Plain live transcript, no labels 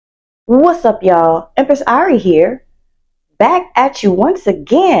What's up, y'all? Empress Ari here, back at you once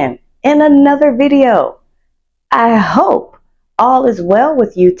again in another video. I hope all is well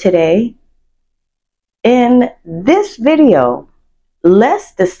with you today. In this video,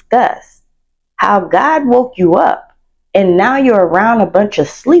 let's discuss how God woke you up and now you're around a bunch of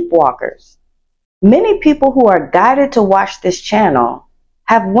sleepwalkers. Many people who are guided to watch this channel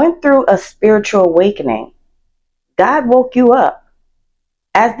have went through a spiritual awakening. God woke you up.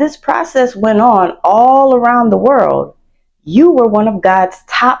 As this process went on all around the world, you were one of God's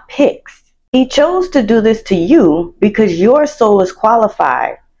top picks. He chose to do this to you because your soul is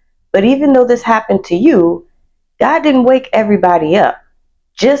qualified. But even though this happened to you, God didn't wake everybody up,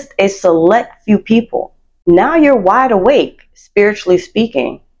 just a select few people. Now you're wide awake, spiritually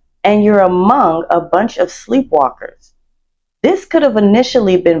speaking, and you're among a bunch of sleepwalkers. This could have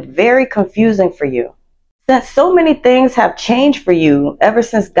initially been very confusing for you. Since so many things have changed for you ever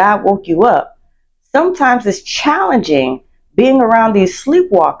since God woke you up, sometimes it's challenging being around these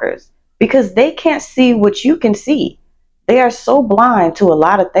sleepwalkers because they can't see what you can see. They are so blind to a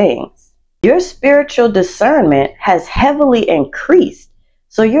lot of things. Your spiritual discernment has heavily increased,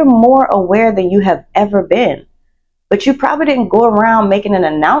 so you're more aware than you have ever been. But you probably didn't go around making an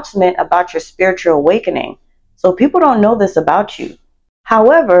announcement about your spiritual awakening, so people don't know this about you.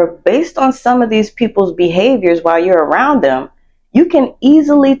 However, based on some of these people's behaviors while you're around them, you can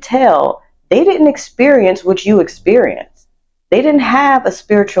easily tell they didn't experience what you experienced. They didn't have a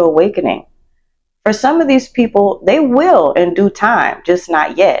spiritual awakening. For some of these people, they will in due time, just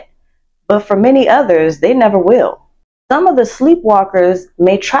not yet. But for many others, they never will. Some of the sleepwalkers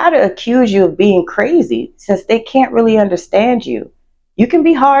may try to accuse you of being crazy since they can't really understand you. You can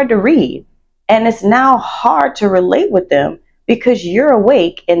be hard to read, and it's now hard to relate with them because you're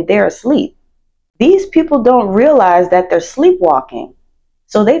awake and they're asleep. These people don't realize that they're sleepwalking,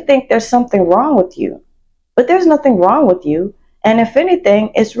 so they think there's something wrong with you. But there's nothing wrong with you, and if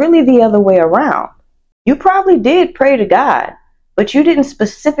anything, it's really the other way around. You probably did pray to God, but you didn't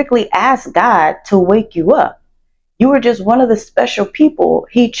specifically ask God to wake you up. You were just one of the special people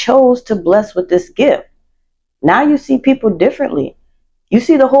He chose to bless with this gift. Now you see people differently. You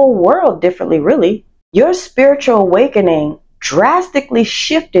see the whole world differently, really. Your spiritual awakening drastically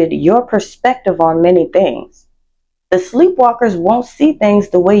shifted your perspective on many things. The sleepwalkers won't see things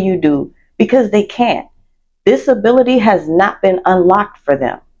the way you do because they can't. This ability has not been unlocked for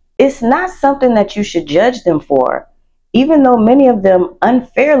them. It's not something that you should judge them for, even though many of them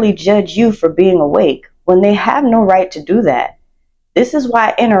unfairly judge you for being awake when they have no right to do that. This is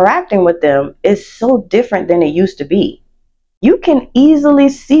why interacting with them is so different than it used to be. You can easily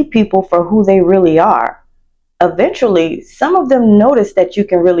see people for who they really are. Eventually, some of them notice that you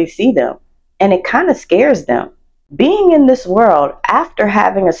can really see them, and it kind of scares them. Being in this world after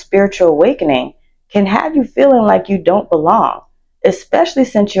having a spiritual awakening can have you feeling like you don't belong, especially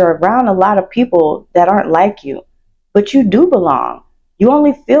since you're around a lot of people that aren't like you. But you do belong. You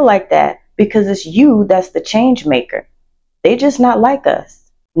only feel like that because it's you that's the change maker. They just not like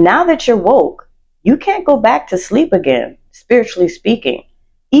us. Now that you're woke, you can't go back to sleep again, spiritually speaking,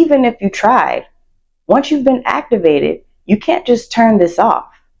 even if you tried. Once you've been activated, you can't just turn this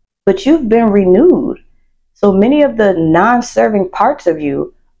off, but you've been renewed. So many of the non-serving parts of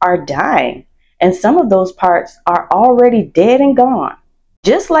you are dying, and some of those parts are already dead and gone.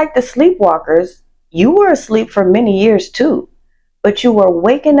 Just like the sleepwalkers, you were asleep for many years too, but you were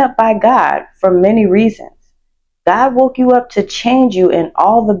waken up by God for many reasons. God woke you up to change you in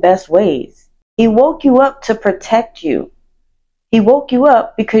all the best ways. He woke you up to protect you. He woke you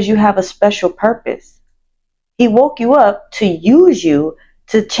up because you have a special purpose. He woke you up to use you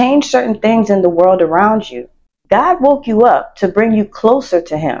to change certain things in the world around you. God woke you up to bring you closer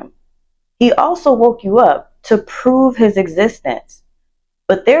to Him. He also woke you up to prove His existence.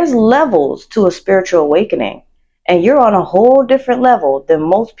 But there's levels to a spiritual awakening, and you're on a whole different level than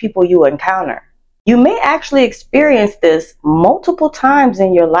most people you encounter. You may actually experience this multiple times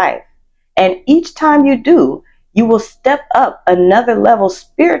in your life, and each time you do, you will step up another level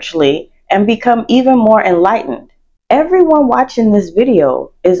spiritually and become even more enlightened. Everyone watching this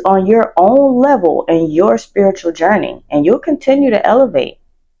video is on your own level in your spiritual journey, and you'll continue to elevate.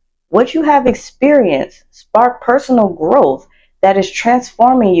 What you have experienced sparked personal growth that is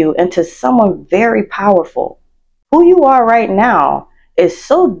transforming you into someone very powerful. Who you are right now is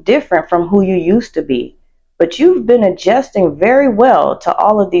so different from who you used to be, but you've been adjusting very well to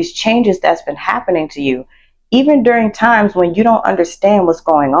all of these changes that's been happening to you, even during times when you don't understand what's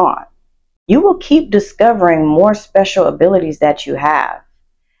going on. You will keep discovering more special abilities that you have.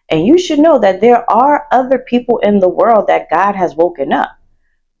 And you should know that there are other people in the world that God has woken up.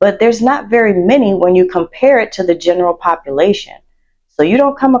 but there's not very many when you compare it to the general population. So you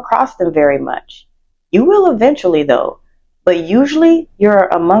don't come across them very much. You will eventually though, but usually you're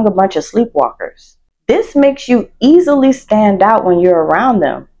among a bunch of sleepwalkers. This makes you easily stand out when you're around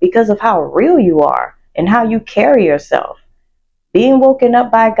them because of how real you are and how you carry yourself. Being woken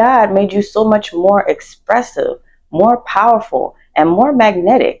up by God made you so much more expressive, more powerful, and more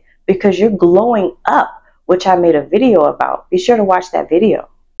magnetic because you're glowing up, which I made a video about. Be sure to watch that video.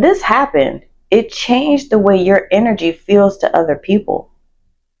 This happened. It changed the way your energy feels to other people.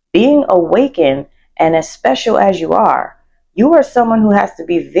 Being awakened and as special as you are someone who has to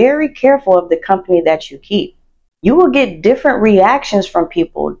be very careful of the company that you keep. You will get different reactions from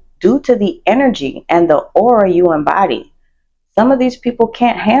people due to the energy and the aura you embody. Some of these people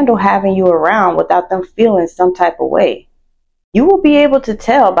can't handle having you around without them feeling some type of way. You will be able to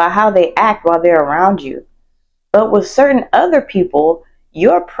tell by how they act while they're around you. But with certain other people,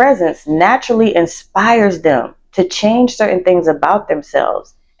 your presence naturally inspires them to change certain things about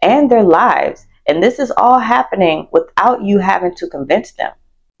themselves and their lives. And this is all happening without you having to convince them.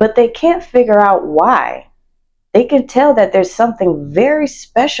 But they can't figure out why. They can tell that there's something very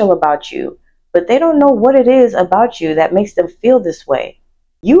special about you, but they don't know what it is about you that makes them feel this way.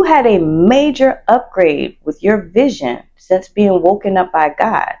 You had a major upgrade with your vision since being woken up by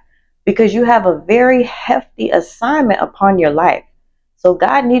God, because you have a very hefty assignment upon your life. So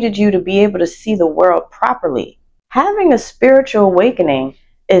God needed you to be able to see the world properly. Having a spiritual awakening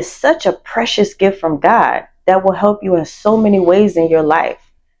is such a precious gift from God that will help you in so many ways in your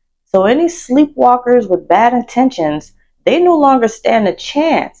life. So any sleepwalkers with bad intentions, they no longer stand a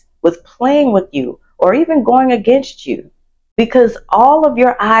chance with playing with you or even going against you, because all of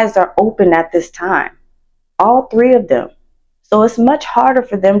your eyes are open at this time, all three of them. So it's much harder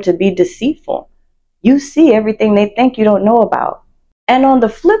for them to be deceitful. You see everything they think you don't know about. And on the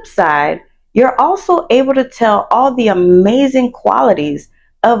flip side, you're also able to tell all the amazing qualities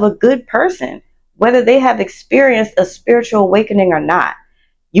of a good person, whether they have experienced a spiritual awakening or not.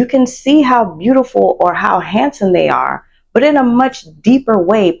 You can see how beautiful or how handsome they are, but in a much deeper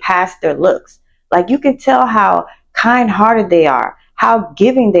way past their looks. Like you can tell how kind-hearted they are, how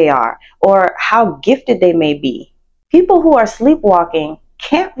giving they are, or how gifted they may be. People who are sleepwalking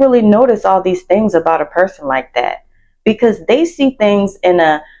can't really notice all these things about a person like that because they see things in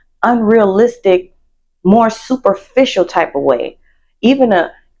an unrealistic, more superficial type of way, even an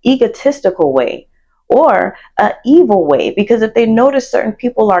egotistical way, or an evil way, because if they notice certain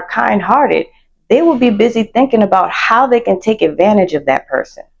people are kind-hearted, they will be busy thinking about how they can take advantage of that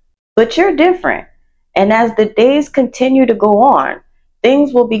person. But you're different. And as the days continue to go on,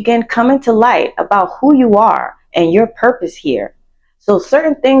 things will begin coming to light about who you are and your purpose here. So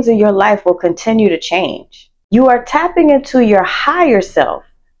certain things in your life will continue to change. You are tapping into your higher self,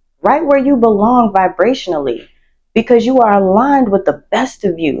 right where you belong vibrationally, because you are aligned with the best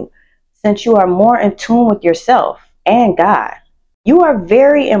of you, since you are more in tune with yourself and God. You are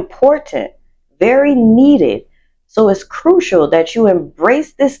very important, very needed. So it's crucial that you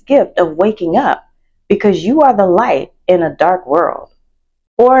embrace this gift of waking up, because you are the light in a dark world.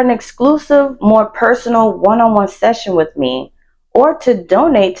 For an exclusive, more personal one-on-one session with me, or to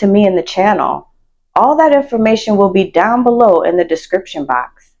donate to me in the channel, all that information will be down below in the description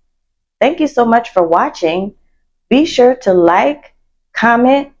box. Thank you so much for watching. Be sure to like,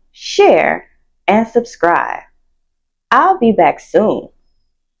 comment, share, and subscribe. I'll be back soon.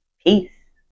 Peace.